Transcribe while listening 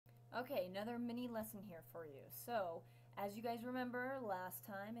Okay, another mini lesson here for you. So, as you guys remember last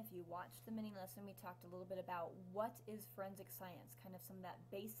time, if you watched the mini lesson, we talked a little bit about what is forensic science, kind of some of that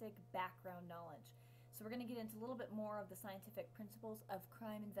basic background knowledge. So we're going to get into a little bit more of the scientific principles of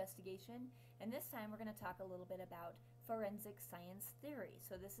crime investigation, and this time we're going to talk a little bit about forensic science theory.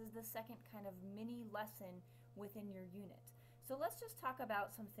 So this is the second kind of mini lesson within your unit. So let's just talk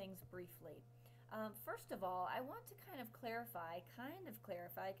about some things briefly. First of all, I want to kind of clarify,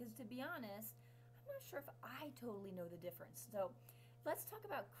 because to be honest, I'm not sure if I totally know the difference. So let's talk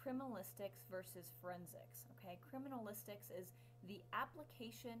about criminalistics versus forensics. Okay, criminalistics is the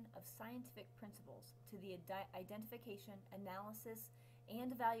application of scientific principles to the identification, analysis,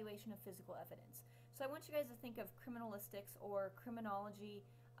 and evaluation of physical evidence. So I want you guys to think of criminalistics or criminology,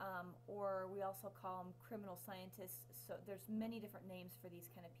 or we also call them criminal scientists. So there's many different names for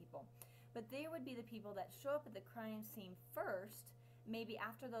these kind of people. But they would be the people that show up at the crime scene first, maybe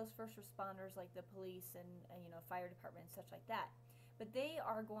after those first responders like the police and fire department and such like that. But they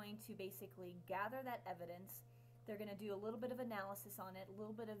are going to basically gather that evidence. They're going to do a little bit of analysis on it, a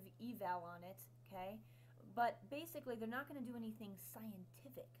little bit of eval on it, okay? But basically they're not going to do anything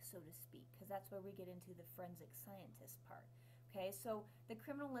scientific, so to speak, because that's where we get into the forensic scientist part. Okay, so the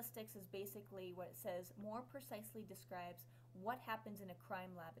criminalistics is basically what it says, more precisely describes what happens in a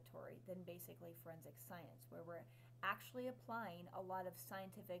crime laboratory than basically forensic science, where we're actually applying a lot of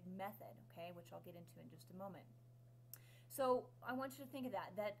scientific method, okay, which I'll get into in just a moment. So I want you to think of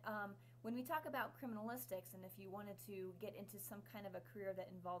that when we talk about criminalistics, and if you wanted to get into some kind of a career that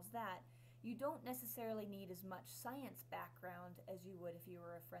involves that, you don't necessarily need as much science background as you would if you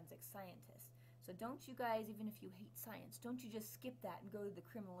were a forensic scientist. So don't you guys, even if you hate science, don't you just skip that and go to the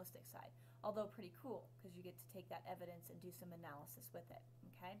criminalistic side. Although pretty cool, because you get to take that evidence and do some analysis with it,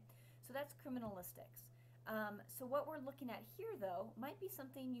 okay? So that's criminalistics. So what we're looking at here, though, might be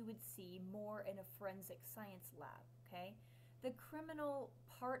something you would see more in a forensic science lab, okay? The criminal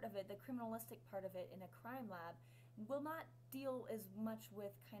part of it, the criminalistic part of it in a crime lab will not deal as much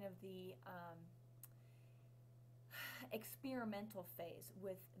with kind of the experimental phase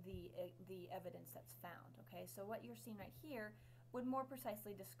with the evidence that's found, okay? So what you're seeing right here would more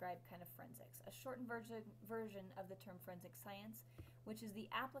precisely describe kind of forensics, a shortened version of the term forensic science, which is the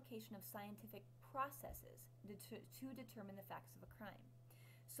application of scientific processes to determine the facts of a crime.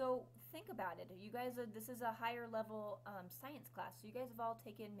 So think about it. You guys, this is a higher level science class, so you guys have all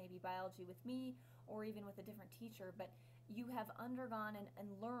taken maybe biology with me or even with a different teacher, but you have undergone and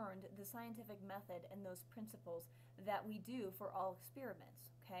learned the scientific method and those principles that we do for all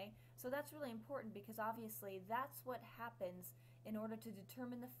experiments, okay? So that's really important because obviously that's what happens in order to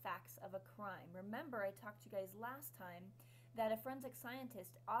determine the facts of a crime. Remember, I talked to you guys last time that a forensic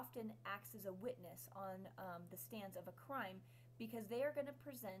scientist often acts as a witness on the stands of a crime because they are going to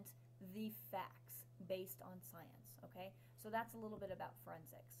present the facts based on science, okay? So that's a little bit about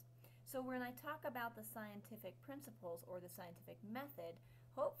forensics. So when I talk about the scientific principles or the scientific method,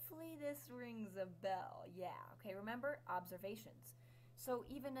 hopefully this rings a bell. Yeah, okay, remember, observations. So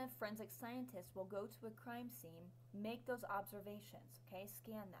even a forensic scientist will go to a crime scene, make those observations, okay,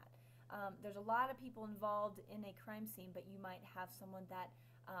 scan that. There's a lot of people involved in a crime scene, but you might have someone that,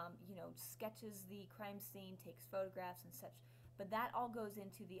 sketches the crime scene, takes photographs and such. But that all goes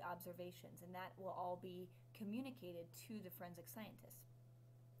into the observations, and that will all be communicated to the forensic scientist.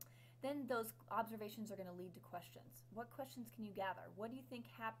 Then those observations are going to lead to questions. What questions can you gather? What do you think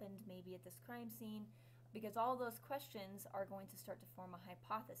happened maybe at this crime scene? Because all those questions are going to start to form a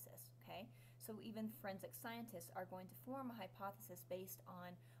hypothesis, okay? So even forensic scientists are going to form a hypothesis based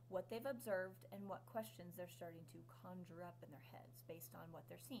on what they've observed and what questions they're starting to conjure up in their heads based on what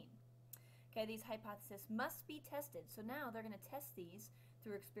they're seeing. Okay, these hypotheses must be tested. So now they're going to test these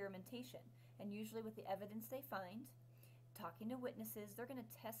through experimentation. And usually with the evidence they find, talking to witnesses, they're going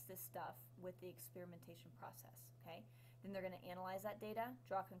to test this stuff with the experimentation process, okay? Then they're going to analyze that data,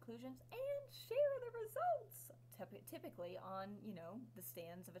 draw conclusions, and share the results, typically on, the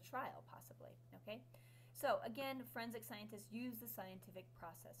stands of a trial, possibly, okay? So again, forensic scientists use the scientific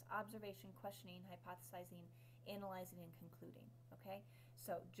process, observation, questioning, hypothesizing, analyzing, and concluding, okay?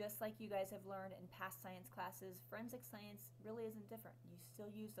 So just like you guys have learned in past science classes, forensic science really isn't different. You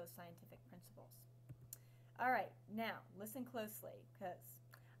still use those scientific principles. All right, now listen closely because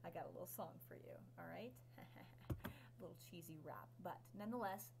I got a little song for you, all right? A little cheesy rap, but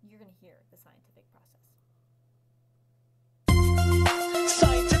nonetheless, you're going to hear the scientific process.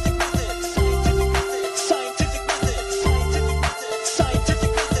 Scientific method, scientific method, scientific method, scientific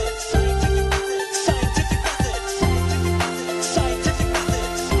method, scientific method, scientific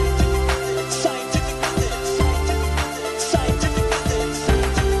method, scientific method, scientific method, scientific method, scientific method.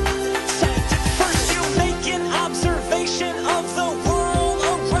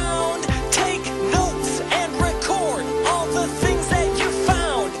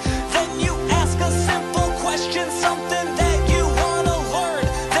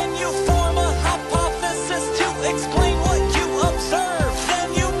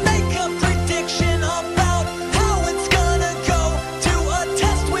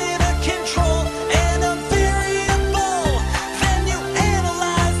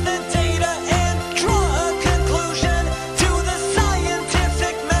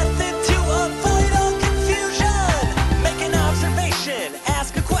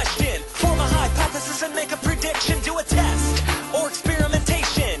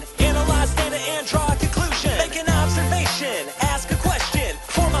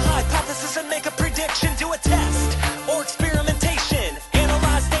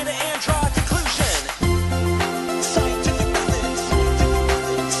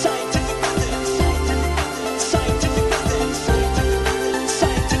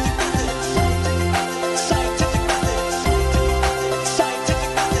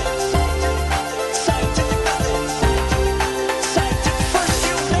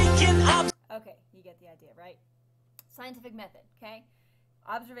 Scientific method, okay?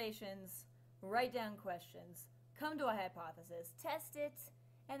 Observations, write down questions, come to a hypothesis, test it,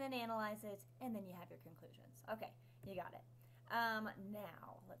 and then analyze it, and then you have your conclusions. Okay, you got it.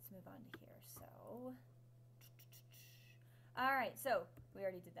 Now, let's move on to here. So, all right, so we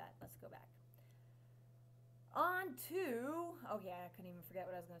already did that. Let's go back. On to, okay, I couldn't even forget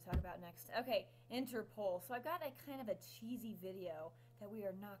what I was going to talk about next. Okay, Interpol. So I've got a kind of a cheesy video that we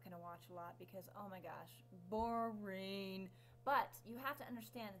are not going to watch a lot because, oh my gosh, boring. But you have to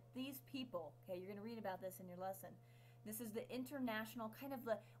understand that these people, okay, you're going to read about this in your lesson. This is the international kind of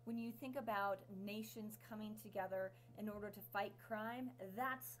when you think about nations coming together in order to fight crime,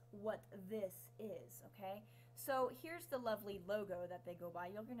 that's what this is, okay? So here's the lovely logo that they go by.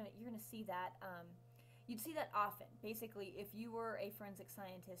 You're gonna see that. You'd see that often. Basically, if you were a forensic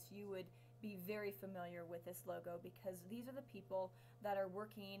scientist, you would be very familiar with this logo because these are the people that are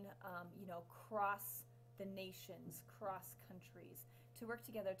working, cross the nations, cross countries, to work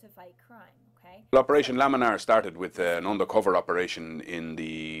together to fight crime, okay? Operation Laminar started with an undercover operation in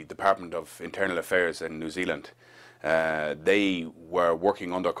the Department of Internal Affairs in New Zealand. They were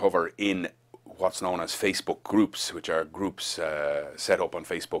working undercover in what's known as Facebook groups, which are groups set up on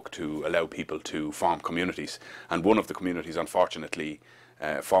Facebook to allow people to form communities. And one of the communities, unfortunately,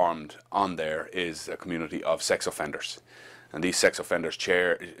 formed on there is a community of sex offenders. And these sex offenders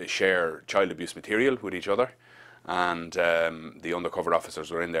share child abuse material with each other. And the undercover officers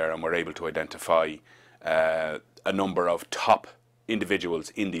were in there and were able to identify a number of top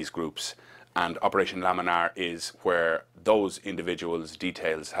individuals in these groups. And Operation Laminar is where those individuals'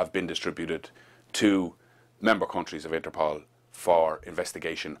 details have been distributed to member countries of Interpol for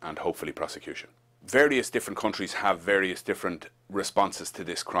investigation and hopefully prosecution. Various different countries have various different responses to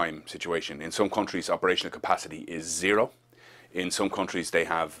this crime situation. In some countries, operational capacity is zero. In some countries, they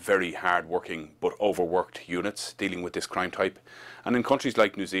have very hard-working but overworked units dealing with this crime type. And in countries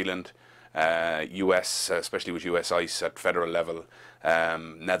like New Zealand, US, especially with US ICE at federal level,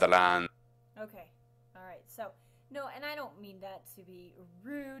 Netherlands. Okay, all right. So, no, and I don't mean that to be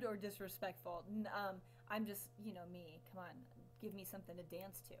rude or disrespectful. I'm just, me. Come on, give me something to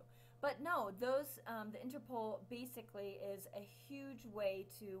dance to. But no, those, the Interpol basically is a huge way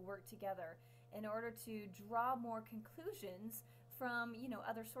to work together in order to draw more conclusions from,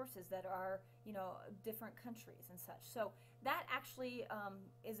 other sources that are, different countries and such. So that actually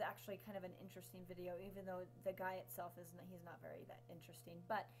is actually kind of an interesting video, even though the guy itself he's not very that interesting.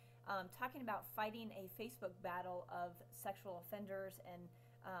 But talking about fighting a Facebook battle of sexual offenders and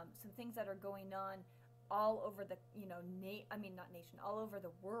some things that are going on all over the, all over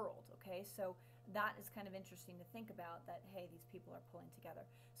the world, okay? So that is kind of interesting to think about that, hey, these people are pulling together.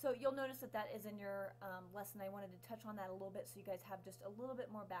 So you'll notice that that is in your lesson. I wanted to touch on that a little bit so you guys have just a little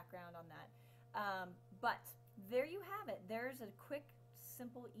bit more background on that. But there you have it. There's a quick,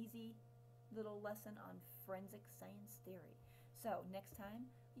 simple, easy little lesson on forensic science theory. So next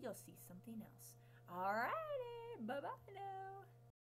time, you'll see something else. Alrighty, bye-bye now.